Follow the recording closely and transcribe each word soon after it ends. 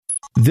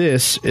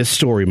This is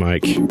Story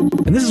Mike.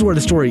 And this is where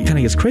the story kind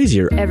of gets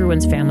crazier.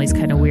 Everyone's family's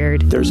kind of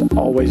weird. There's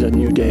always a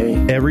new day.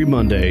 Every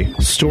Monday,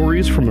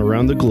 stories from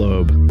around the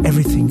globe.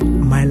 Everything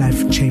in my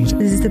life changed.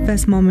 This is the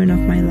best moment of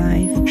my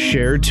life.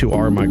 Shared to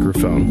our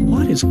microphone.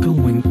 What is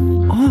going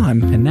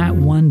on? And that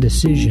one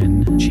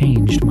decision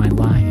changed my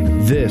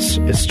life. This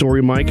is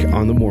Story Mike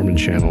on the Mormon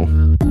Channel.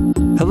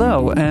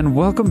 Hello, and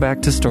welcome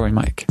back to Story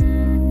Mike.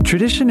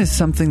 Tradition is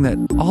something that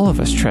all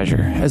of us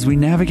treasure as we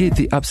navigate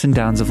the ups and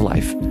downs of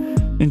life.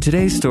 In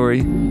today's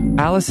story,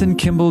 Allison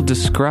Kimball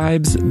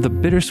describes the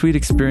bittersweet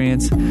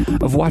experience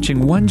of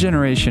watching one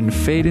generation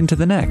fade into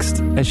the next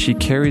as she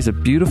carries a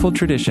beautiful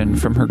tradition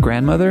from her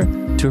grandmother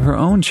to her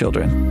own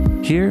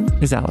children. Here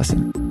is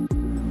Allison.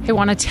 I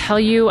want to tell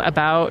you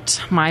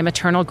about my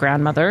maternal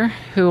grandmother,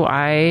 who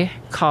I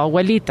call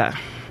Juelita.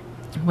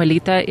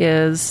 Juelita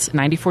is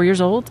 94 years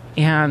old,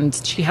 and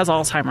she has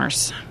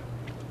Alzheimer's.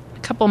 A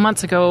couple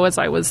months ago, as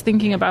I was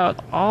thinking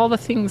about all the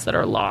things that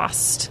are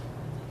lost,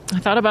 I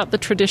thought about the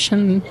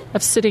tradition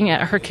of sitting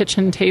at her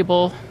kitchen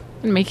table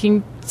and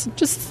making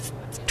just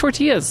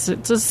tortillas.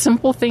 It's a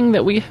simple thing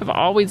that we have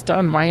always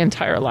done my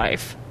entire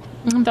life.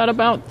 I thought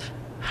about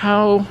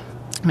how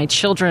my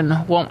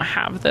children won't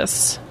have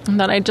this, and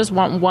that I just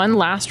want one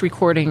last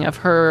recording of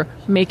her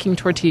making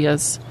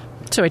tortillas.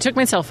 So I took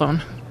my cell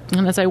phone,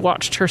 and as I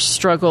watched her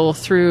struggle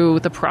through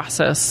the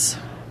process,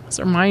 as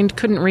her mind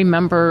couldn't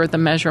remember the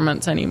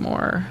measurements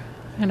anymore,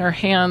 and her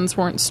hands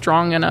weren't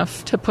strong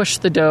enough to push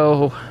the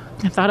dough,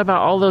 I thought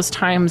about all those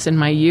times in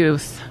my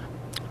youth,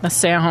 the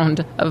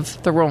sound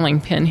of the rolling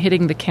pin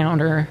hitting the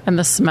counter and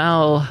the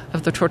smell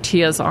of the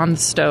tortillas on the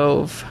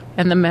stove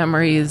and the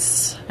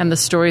memories and the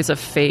stories of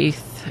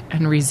faith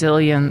and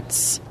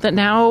resilience that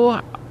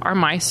now are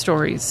my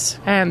stories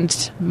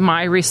and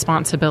my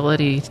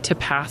responsibility to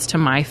pass to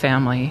my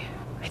family.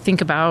 I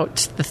think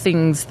about the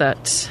things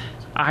that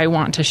I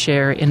want to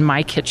share in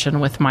my kitchen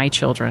with my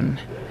children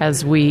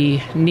as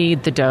we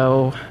knead the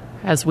dough,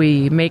 as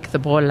we make the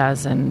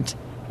bolas and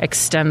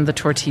extend the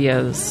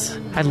tortillas.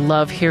 I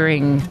love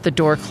hearing the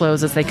door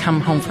close as they come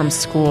home from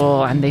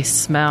school and they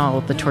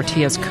smell the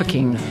tortillas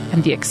cooking,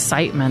 and the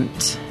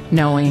excitement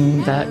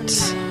knowing that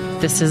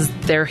this is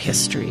their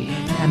history.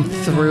 And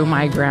through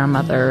my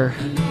grandmother,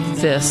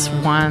 this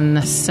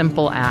one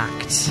simple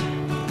act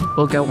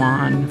will go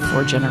on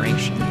for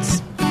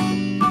generations.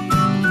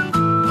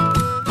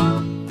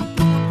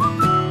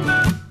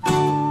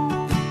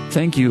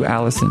 Thank you,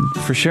 Allison,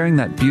 for sharing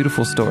that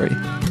beautiful story.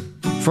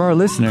 For our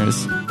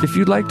listeners, if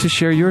you'd like to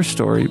share your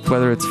story,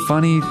 whether it's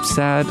funny,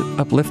 sad,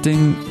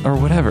 uplifting, or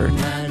whatever,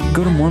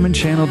 go to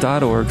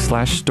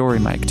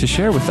mormonchannel.org/storymike to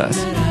share with us.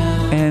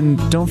 And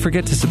don't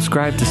forget to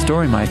subscribe to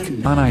Story Mike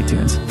on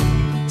iTunes.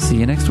 See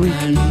you next week.